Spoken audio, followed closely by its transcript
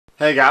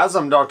Hey guys,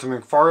 I'm Dr.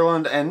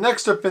 Mcfarland, and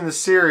next up in the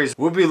series,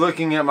 we'll be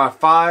looking at my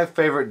 5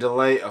 favorite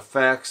delay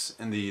effects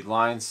in the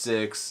Line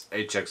 6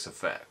 HX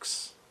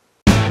effects.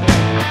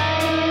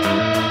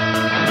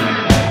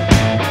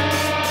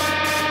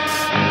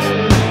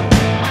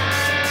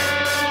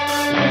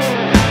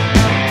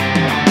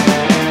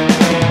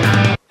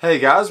 Hey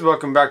guys,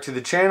 welcome back to the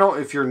channel.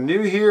 If you're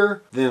new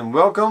here, then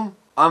welcome.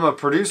 I'm a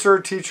producer,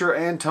 teacher,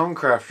 and tone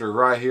crafter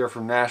right here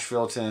from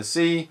Nashville,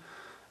 Tennessee.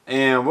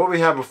 And what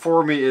we have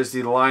before me is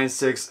the Line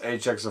 6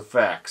 HX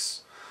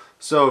effects.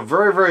 So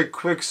very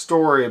quick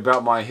story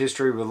about my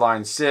history with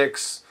Line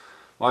 6.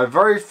 My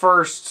very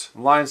first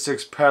Line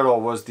 6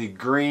 pedal was the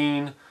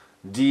green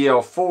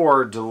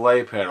DL4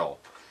 delay pedal.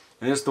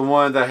 And it's the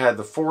one that had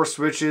the 4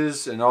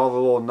 switches and all the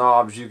little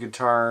knobs you could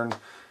turn.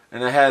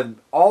 And it had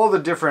all the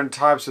different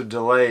types of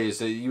delays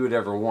that you would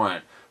ever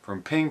want.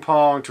 From ping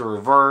pong to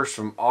reverse,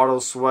 from auto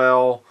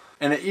swell.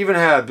 And it even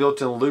had a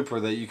built-in looper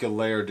that you could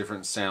layer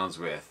different sounds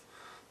with.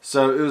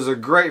 So it was a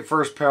great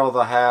first pedal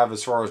to have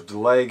as far as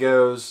delay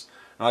goes,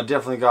 and I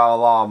definitely got a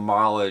lot of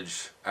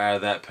mileage out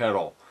of that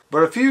pedal.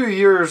 But a few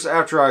years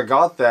after I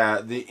got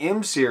that, the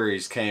M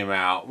series came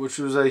out, which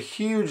was a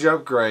huge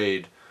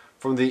upgrade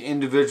from the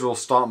individual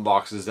stomp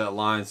boxes that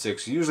Line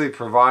 6 usually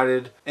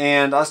provided.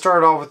 And I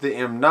started off with the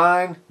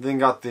M9, then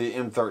got the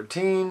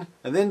M13,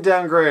 and then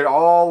downgraded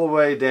all the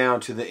way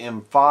down to the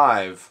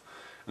M5.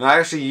 And I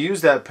actually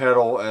used that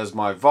pedal as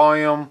my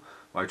volume,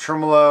 my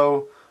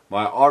tremolo,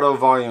 my auto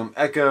volume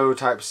echo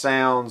type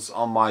sounds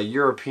on my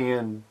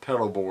European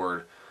pedal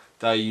board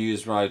that I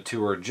used when I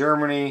toured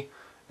Germany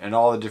and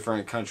all the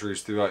different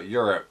countries throughout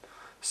Europe.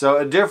 So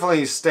it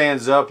definitely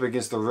stands up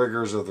against the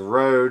rigors of the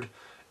road.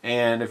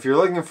 And if you're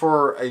looking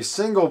for a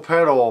single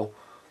pedal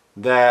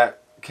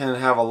that can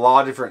have a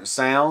lot of different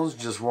sounds,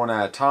 just one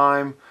at a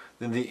time,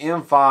 then the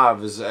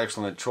M5 is an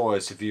excellent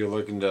choice if you're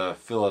looking to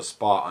fill a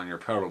spot on your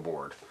pedal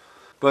board.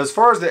 But as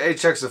far as the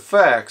HX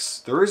effects,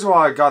 the reason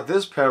why I got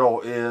this pedal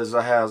is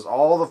it has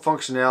all the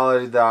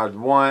functionality that I'd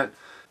want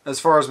as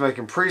far as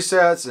making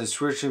presets and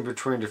switching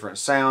between different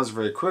sounds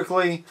very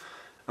quickly.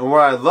 And what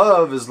I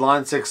love is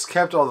Line 6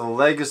 kept all the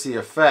legacy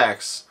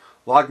effects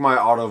like my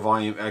auto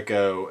volume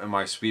echo and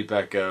my sweep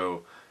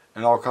echo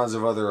and all kinds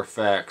of other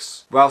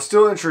effects, while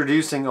still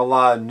introducing a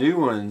lot of new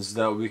ones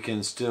that we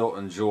can still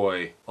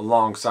enjoy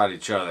alongside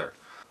each other.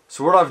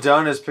 So what I've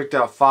done is picked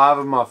out 5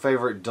 of my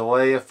favorite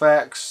delay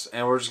effects,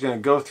 and we're just going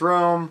to go through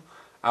them.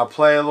 I'll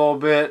play a little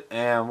bit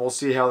and we'll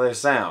see how they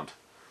sound.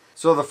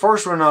 So the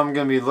first one I'm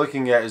going to be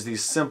looking at is the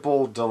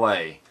simple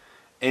delay.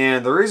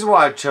 And the reason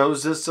why I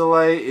chose this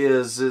delay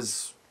is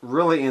it's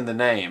really in the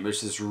name.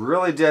 It's just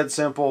really dead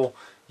simple.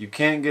 You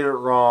can't get it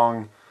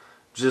wrong.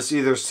 Just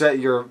either set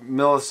your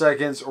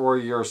milliseconds or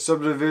your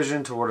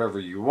subdivision to whatever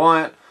you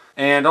want.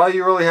 And all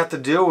you really have to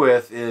deal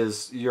with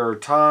is your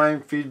time,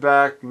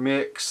 feedback,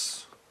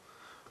 mix,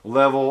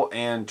 level,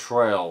 and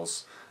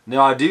trails.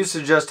 Now I do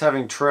suggest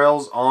having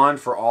trails on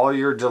for all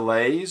your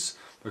delays,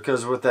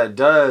 because what that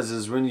does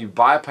is when you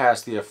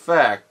bypass the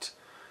effect,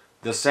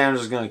 the sound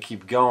is going to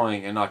keep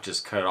going and not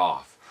just cut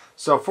off.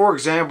 So for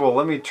example,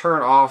 let me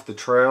turn off the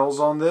trails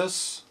on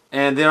this,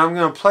 and then I'm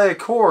going to play a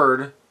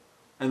chord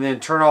and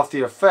then turn off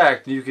the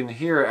effect, and you can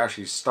hear it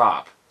actually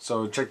stop.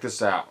 So check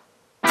this out.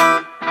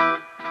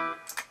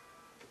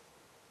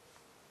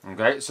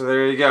 Okay, so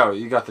there you go.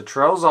 You got the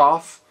trails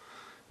off.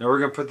 Now we're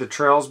going to put the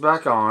trails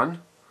back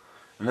on,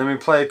 and then we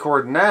play a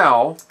chord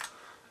now,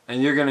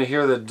 and you're going to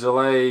hear the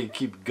delay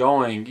keep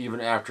going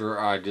even after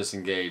I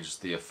disengage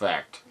the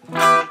effect.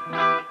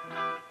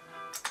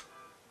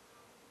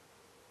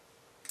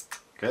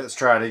 Okay, let's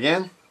try it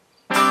again.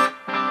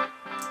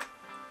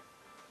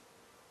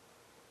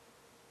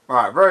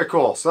 Alright, very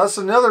cool. So that's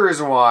another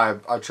reason why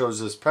I chose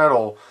this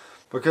pedal,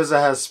 because it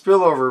has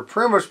spillover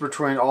pretty much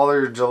between all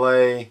your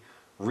delay,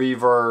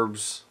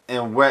 reverbs,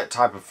 and wet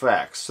type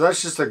effects. So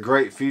that's just a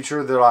great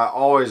feature that I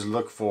always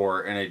look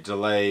for in a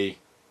delay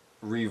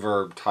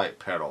reverb type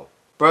pedal.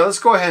 But let's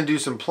go ahead and do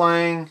some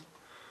playing,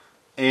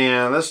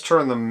 and let's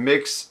turn the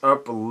mix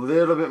up a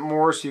little bit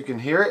more so you can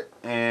hear it,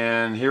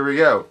 and here we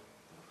go.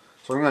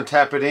 So I'm going to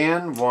tap it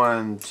in.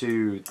 1,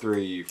 2,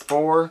 3,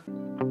 4.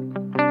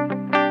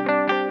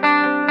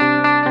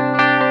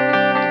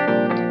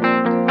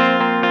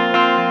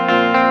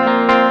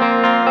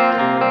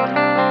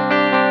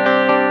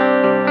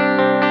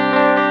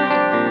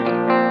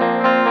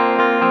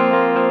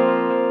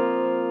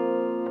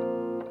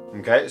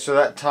 Okay, so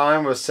that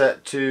time was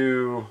set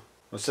to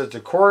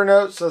quarter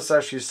notes. Let's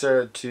actually set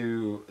it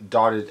to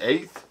dotted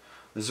eighth.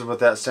 This is what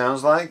that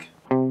sounds like.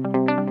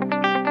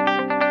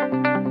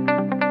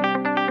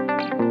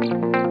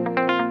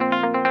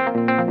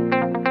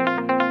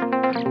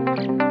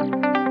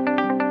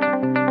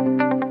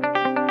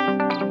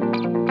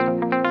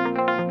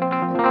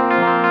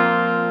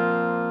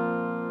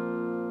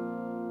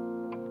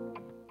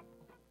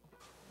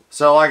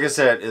 So like I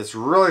said, it's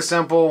really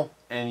simple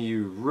and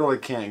you really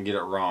can't get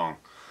it wrong.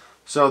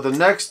 So the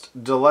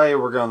next delay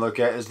we're going to look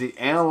at is the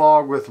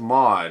analog with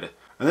mod.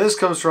 And this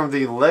comes from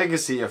the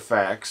legacy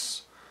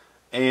effects.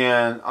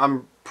 And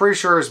I'm Pretty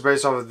sure it's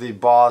based off of the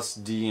Boss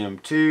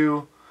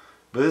DM2,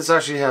 but this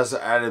actually has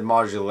an added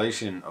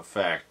modulation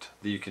effect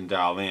that you can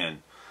dial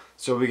in.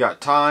 So we got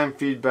time,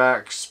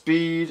 feedback,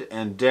 speed,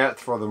 and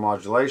depth for the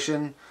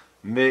modulation,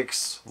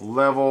 mix,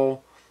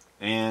 level,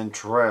 and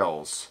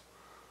trails.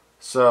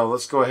 So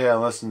let's go ahead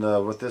and listen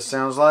to what this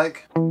sounds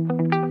like.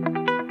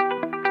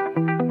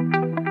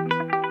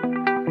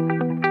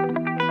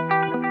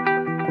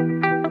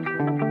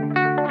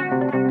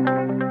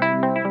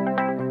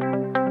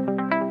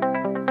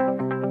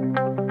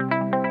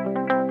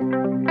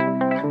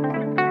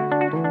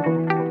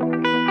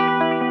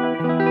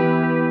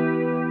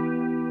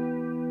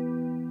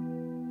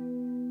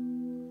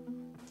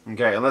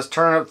 Okay, and let's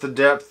turn up the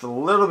depth a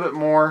little bit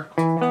more.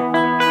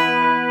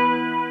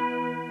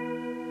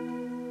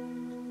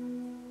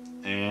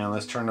 And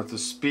let's turn up the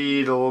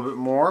speed a little bit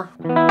more.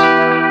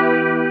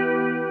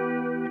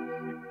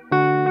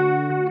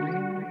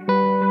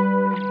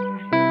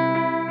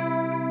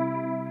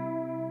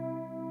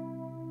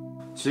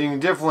 So you can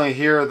definitely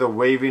hear the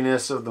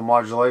waviness of the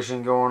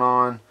modulation going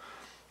on.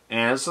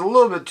 And it's a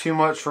little bit too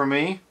much for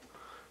me.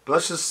 But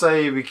let's just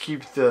say we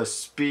keep the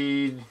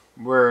speed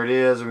where it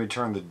is and we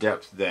turn the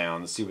depth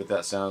down. Let's see what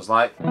that sounds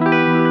like.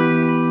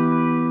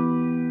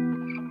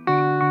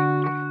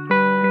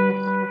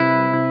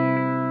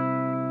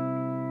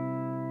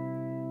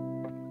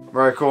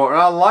 Very cool. And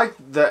I like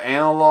the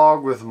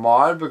analog with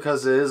mod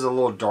because it is a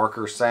little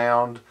darker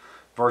sound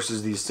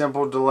versus the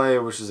simple delay,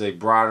 which is a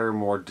brighter,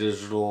 more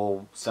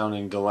digital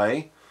sounding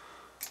delay.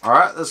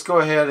 Alright, let's go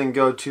ahead and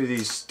go to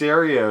the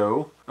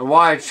stereo. And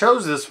why I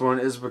chose this one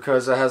is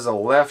because it has a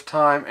left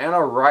time and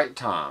a right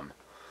time.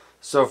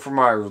 So for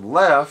my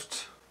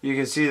left, you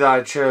can see that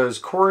I chose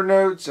quarter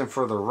notes, and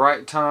for the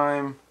right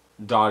time,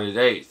 dotted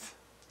eighth.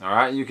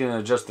 Alright, you can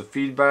adjust the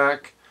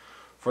feedback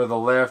for the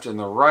left and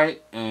the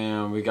right,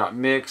 and we got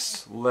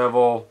mix,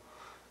 level,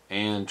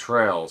 and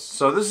trails.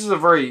 So this is a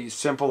very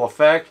simple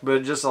effect, but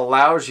it just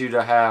allows you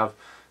to have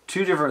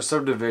two different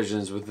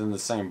subdivisions within the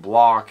same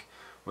block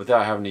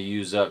without having to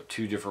use up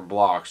two different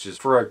blocks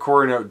just for a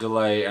quarter note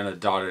delay and a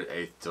dotted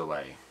eighth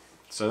delay.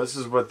 So this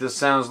is what this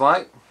sounds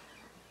like.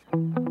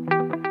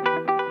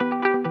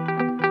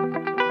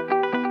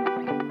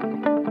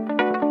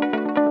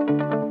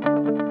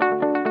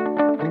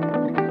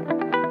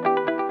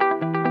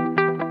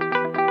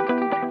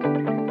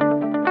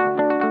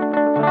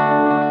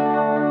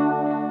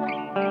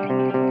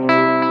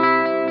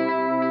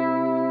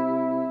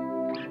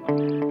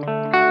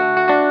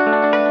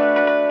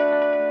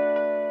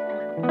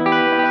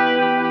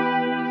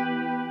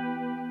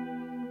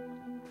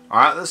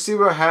 Alright, let's see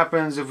what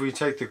happens if we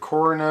take the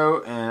quarter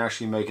note and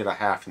actually make it a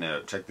half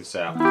note. Check this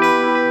out.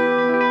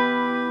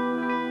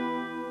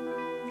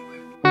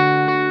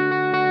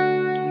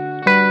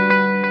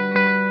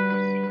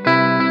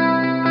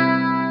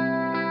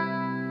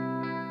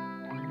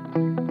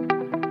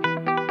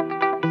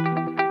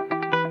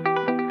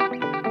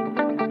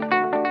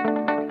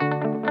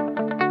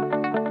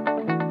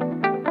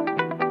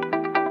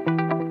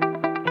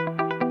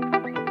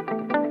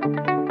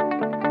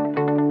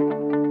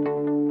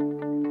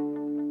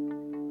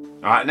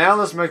 Alright, now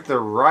let's make the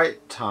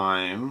right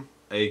time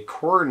a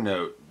quarter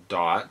note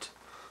dot.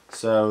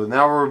 So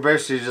now we're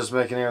basically just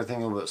making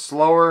everything a little bit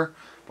slower,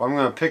 but I'm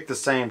going to pick the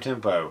same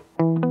tempo.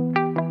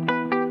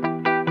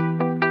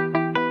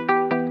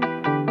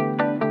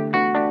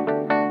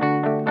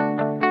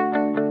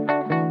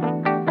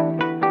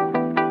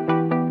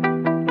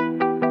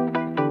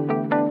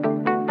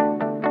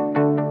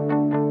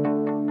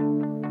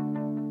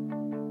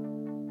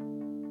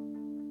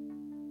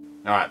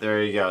 Alright,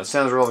 there you go. It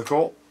sounds really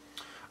cool.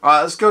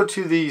 Alright, let's go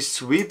to the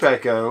sweep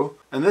echo,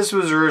 and this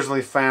was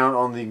originally found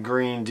on the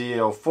green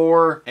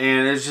DL4,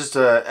 and it's just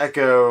an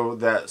echo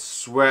that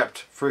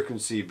swept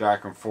frequency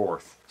back and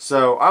forth.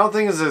 So I don't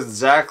think it's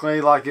exactly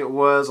like it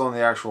was on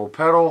the actual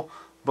pedal,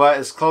 but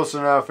it's close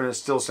enough and it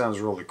still sounds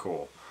really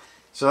cool.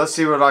 So let's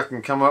see what I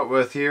can come up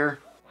with here.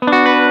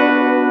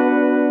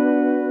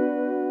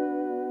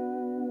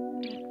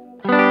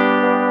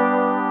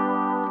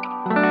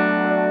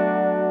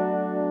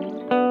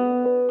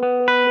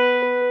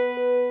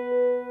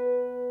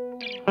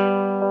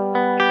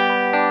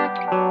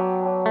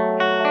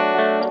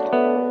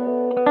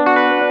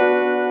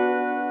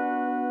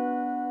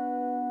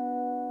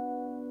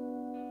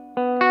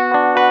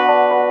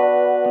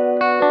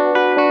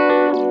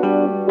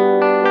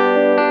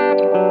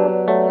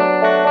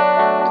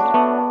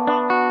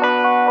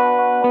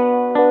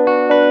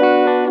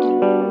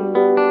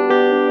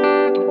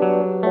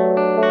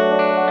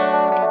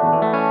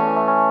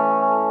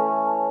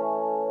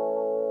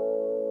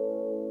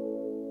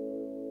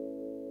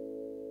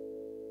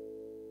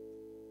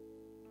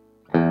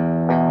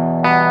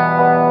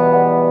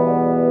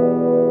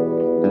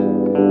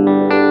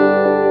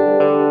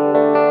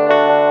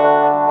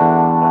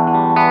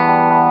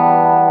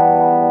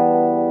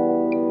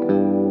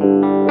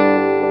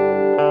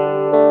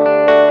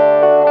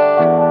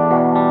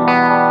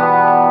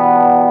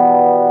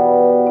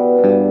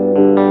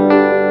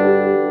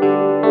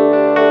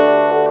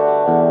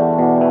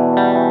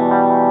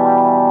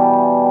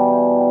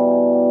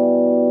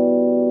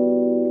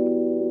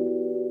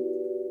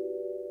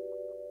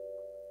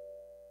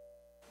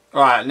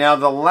 Alright, now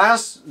the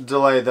last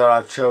delay that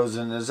I've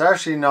chosen is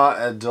actually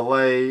not a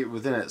delay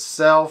within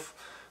itself,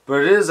 but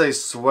it is a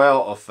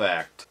swell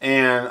effect.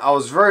 And I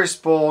was very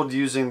spoiled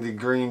using the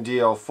green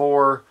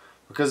DL4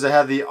 because it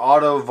had the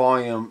auto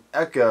volume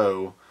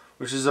echo,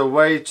 which is a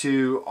way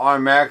to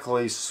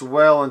automatically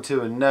swell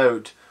into a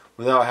note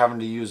without having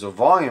to use a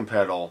volume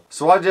pedal.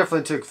 So I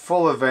definitely took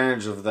full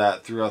advantage of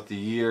that throughout the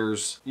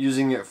years,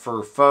 using it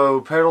for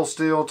faux pedal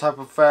steel type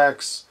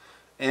effects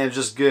and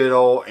just good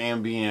old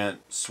ambient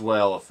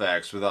swell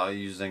effects without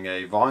using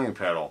a volume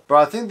pedal. But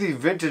I think the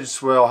vintage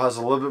swell has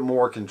a little bit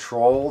more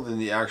control than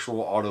the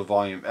actual auto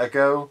volume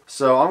echo.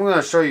 So I'm going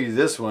to show you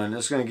this one.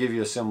 It's going to give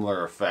you a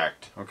similar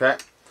effect. Okay.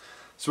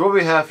 So what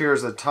we have here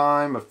is a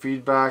time, a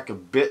feedback, a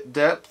bit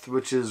depth,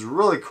 which is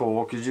really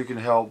cool because you can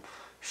help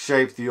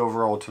shape the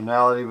overall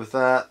tonality with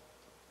that.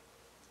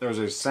 There's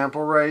a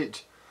sample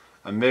rate,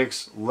 a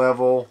mix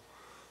level,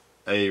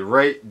 a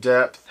rate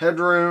depth,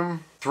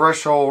 headroom,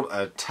 threshold,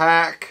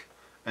 attack,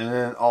 and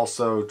then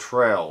also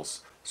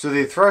trails. So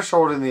the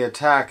threshold and the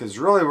attack is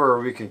really where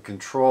we can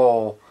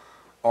control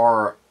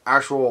our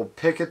actual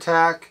pick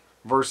attack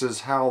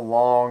versus how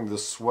long the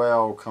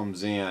swell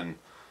comes in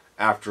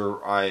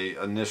after I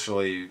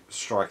initially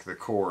strike the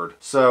chord.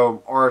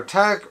 So our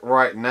attack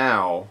right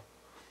now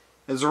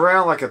is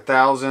around like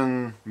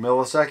 1,000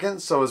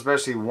 milliseconds, so it's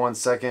basically 1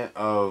 second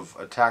of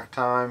attack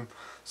time.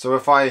 So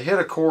if I hit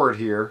a chord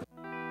here,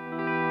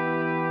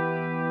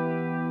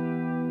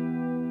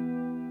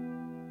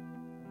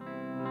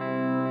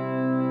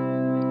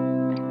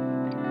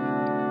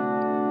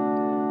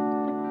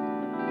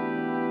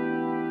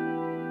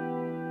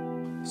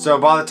 so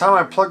by the time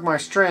I plug my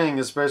string,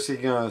 it's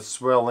basically going to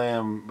swell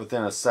in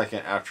within a second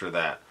after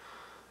that.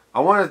 I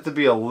want it to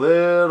be a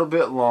little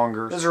bit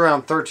longer. It's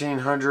around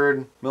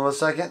 1,300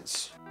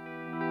 milliseconds.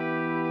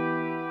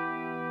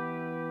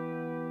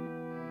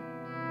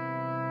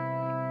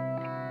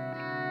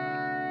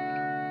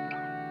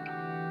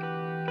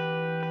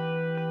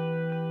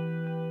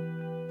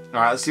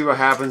 Alright, let's see what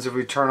happens if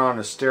we turn on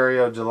a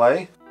stereo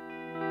delay.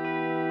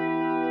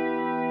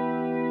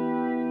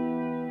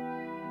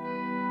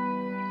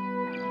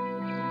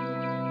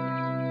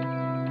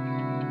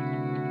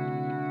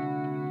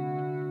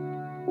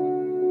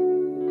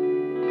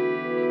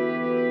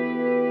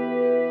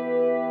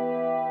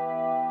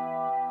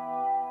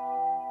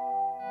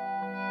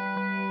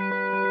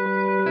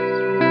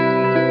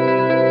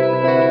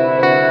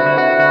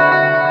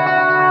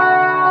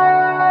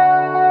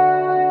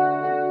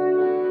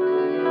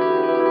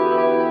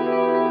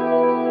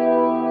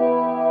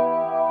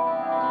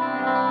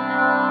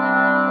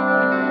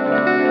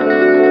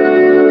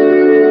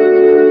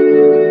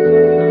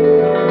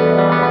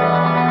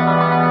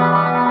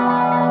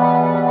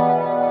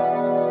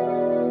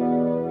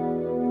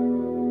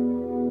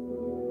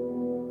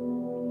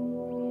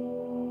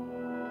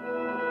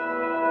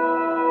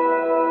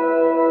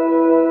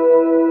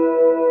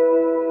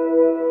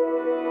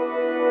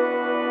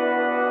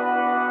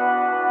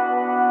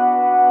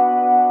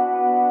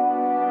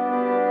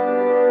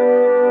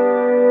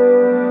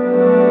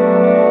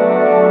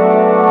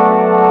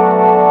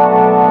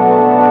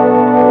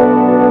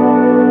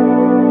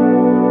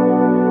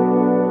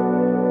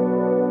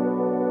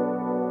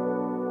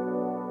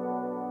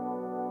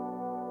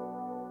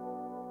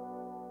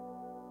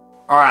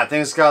 Alright,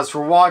 thanks guys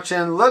for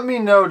watching. Let me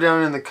know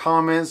down in the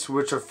comments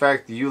which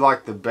effect you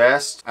like the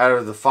best out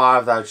of the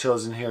 5 that I've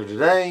chosen here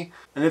today.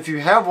 And if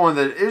you have one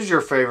that is your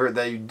favorite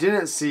that you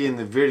didn't see in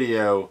the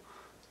video,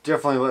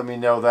 definitely let me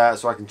know that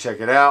so I can check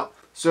it out.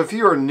 So if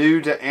you are new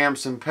to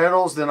amps and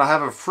pedals, then I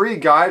have a free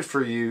guide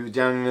for you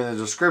down in the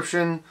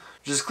description.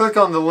 Just click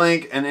on the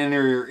link and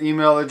enter your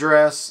email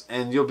address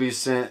and you'll be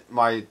sent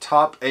my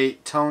top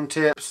 8 tone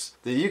tips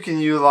that you can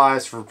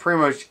utilize for pretty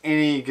much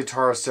any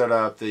guitar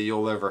setup that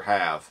you'll ever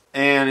have.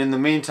 And in the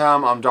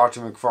meantime, I'm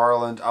Dr.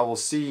 Mcfarland. I will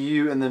see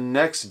you in the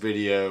next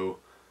video.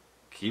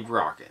 Keep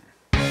rocking.